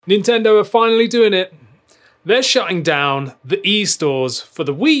Nintendo are finally doing it. They're shutting down the e-stores for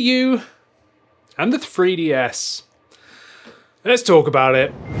the Wii U and the 3DS. Let's talk about it.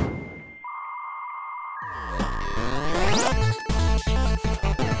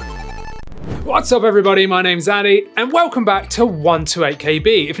 What's up everybody, my name's Andy and welcome back to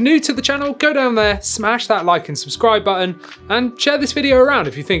 128KB. If you're new to the channel, go down there, smash that like and subscribe button and share this video around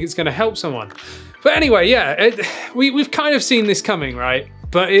if you think it's going to help someone. But anyway, yeah, we've kind of seen this coming, right?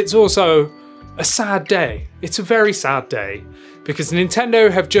 But it's also a sad day. It's a very sad day because Nintendo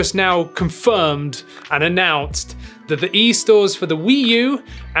have just now confirmed and announced that the e-stores for the Wii U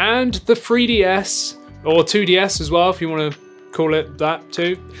and the 3DS, or 2DS as well if you want to call it that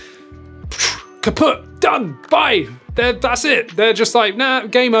too, kaput, done, bye, that's it. They're just like, nah,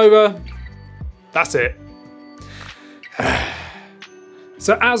 game over, that's it.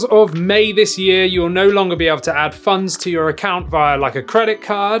 So as of May this year, you'll no longer be able to add funds to your account via like a credit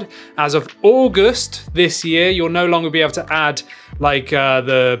card. As of August this year, you'll no longer be able to add like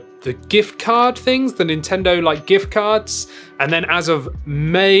the gift card things, the Nintendo like gift cards. And then as of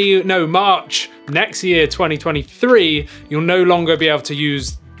March next year, 2023, you'll no longer be able to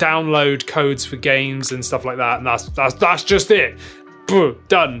use download codes for games and stuff like that. And that's just it.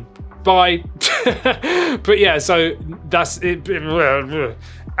 Done. Bye. But yeah, so that's it.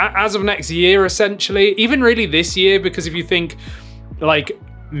 As of next year, essentially, even really this year, because if you think like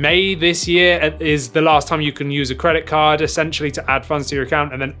May this year is the last time you can use a credit card essentially to add funds to your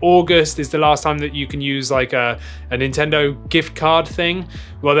account, and then August is the last time that you can use like a Nintendo gift card thing,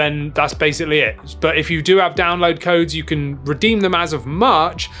 well then that's basically it. But if you do have download codes, you can redeem them as of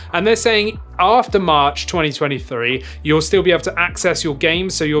March, and they're saying after March 2023 you'll still be able to access your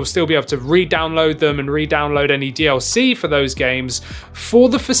games, so you'll still be able to re-download them and re-download any DLC for those games for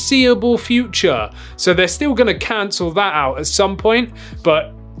the foreseeable future. So they're still going to cancel that out at some point,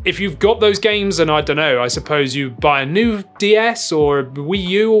 but if you've got those games and I don't know, I suppose you buy a new DS or Wii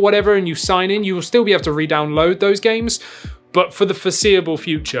U or whatever and you sign in, you will still be able to re-download those games, but for the foreseeable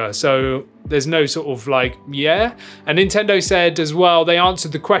future. So there's no sort of like, yeah. And Nintendo said as well, they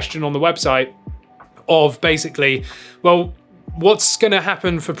answered the question on the website of basically, well, what's going to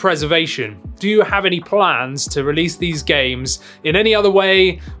happen for preservation? Do you have any plans to release these games in any other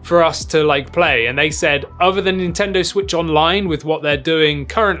way for us to like play? And they said, other than Nintendo Switch Online with what they're doing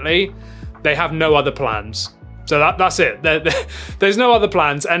currently, they have no other plans. So that's it. There's no other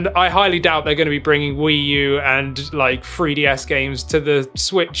plans, and I highly doubt they're going to be bringing Wii U and like 3DS games to the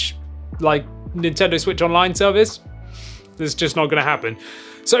Switch, like Nintendo Switch Online service. It's just not going to happen.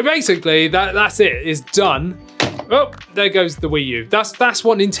 So basically, that's it. It's done. Oh, there goes the Wii U. That's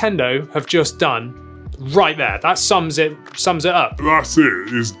what Nintendo have just done right there. That sums it up. That's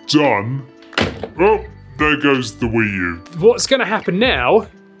it. It's done. Oh, there goes the Wii U. What's going to happen now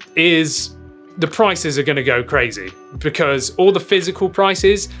is the prices are going to go crazy because all the physical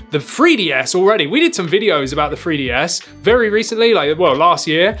prices, the 3DS already, we did some videos about the 3DS very recently, like, well, last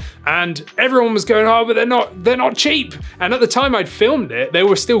year, and everyone was going, oh, but they're not cheap. And at the time I'd filmed it, they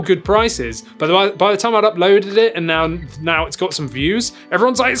were still good prices. But by the time I'd uploaded it and now it's got some views,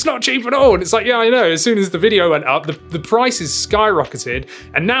 everyone's like, it's not cheap at all. And it's like, yeah, I know. As soon as the video went up, the prices skyrocketed.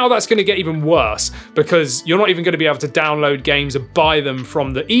 And now that's going to get even worse because you're not even going to be able to download games and buy them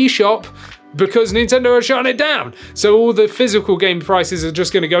from the eShop, because Nintendo are shutting it down. So all the physical game prices are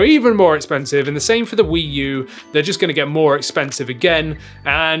just going to go even more expensive, and the same for the Wii U. They're just going to get more expensive again,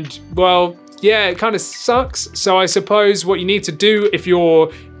 and well, yeah, it kind of sucks. So I suppose what you need to do if you're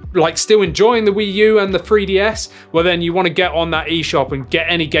like still enjoying the Wii U and the 3DS, well then you want to get on that eShop and get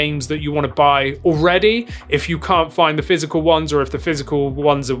any games that you want to buy already if you can't find the physical ones, or if the physical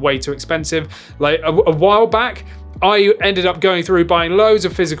ones are way too expensive. Like a while back, I ended up going through buying loads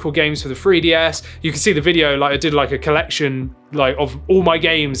of physical games for the 3DS. You can see the video, like I did like a collection like of all my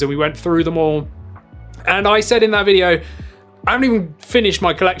games and we went through them all. And I said in that video, I haven't even finished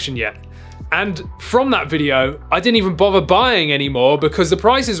my collection yet. And from that video, I didn't even bother buying anymore because the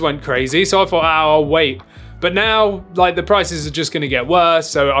prices went crazy. So I thought, oh, I'll wait. But now, like, the prices are just going to get worse.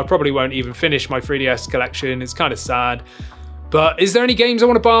 So I probably won't even finish my 3DS collection. It's kind of sad. But is there any games I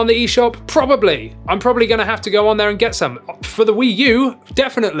want to buy on the eShop? Probably. I'm probably going to have to go on there and get some. For the Wii U,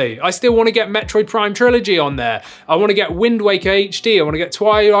 definitely. I still want to get Metroid Prime Trilogy on there. I want to get Wind Waker HD. I want to get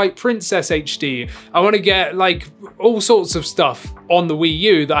Twilight Princess HD. I want to get like all sorts of stuff on the Wii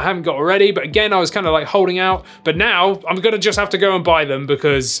U that I haven't got already. But again, I was kind of like holding out. But now I'm going to just have to go and buy them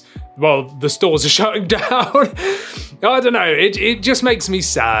because well, the stores are shutting down. I don't know. It just makes me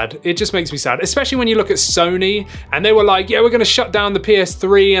sad. It just makes me sad, especially when you look at Sony and they were like, yeah, we're going to shut down the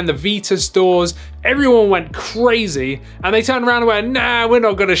PS3 and the Vita stores. Everyone went crazy and they turned around and went, nah, we're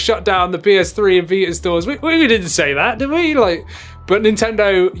not going to shut down the PS3 and Vita stores. We didn't say that, did we? But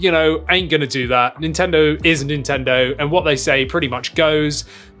Nintendo, ain't going to do that. Nintendo is Nintendo, and what they say pretty much goes.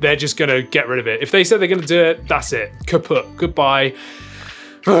 They're just going to get rid of it. If they say they're going to do it, that's it. Kaput. Goodbye.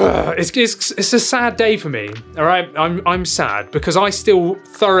 It's a sad day for me, all right? I'm sad because I still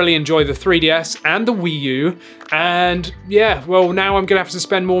thoroughly enjoy the 3DS and the Wii U, and yeah, well, now I'm going to have to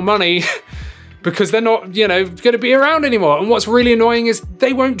spend more money because they're not, going to be around anymore. And what's really annoying is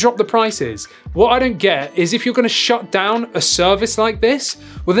they won't drop the prices. What I don't get is if you're going to shut down a service like this,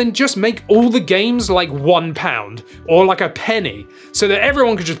 well then just make all the games like £1 or like a penny so that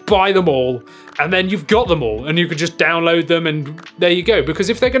everyone can just buy them all and then you've got them all and you can just download them and there you go. Because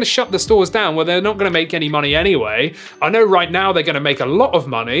if they're going to shut the stores down, well, they're not going to make any money anyway. I know right now they're going to make a lot of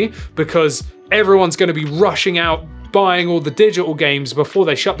money because everyone's going to be rushing out buying all the digital games before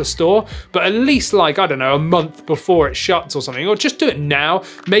they shut the store, but at least I don't know, a month before it shuts or something, or just do it now,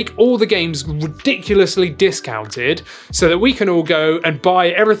 make all the games ridiculously discounted so that we can all go and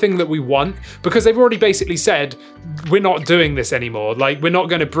buy everything that we want, because they've already basically said, we're not doing this anymore. We're not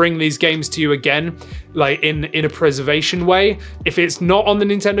going to bring these games to you again, in a preservation way. If it's not on the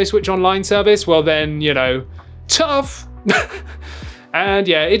Nintendo Switch Online service, well then, tough. And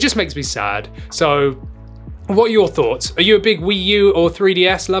yeah, it just makes me sad. So, what are your thoughts? Are you a big Wii U or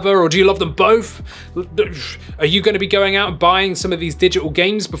 3DS lover, or do you love them both? Are you going to be going out and buying some of these digital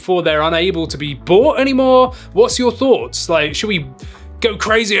games before they're unable to be bought anymore? What's your thoughts? Should we go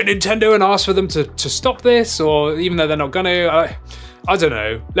crazy at Nintendo and ask for them to stop this, or even though they're not going to? I don't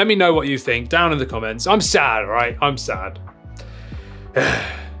know. Let me know what you think down in the comments. I'm sad, right? I'm sad.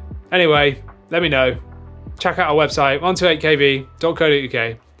 Anyway, let me know. Check out our website,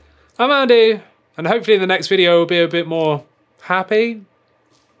 128kv.co.uk. I'm Andy. And hopefully the next video will be a bit more happy.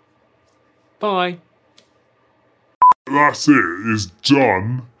 Bye. That's it. It's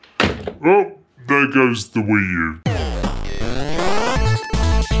done. Oh, there goes the Wii U.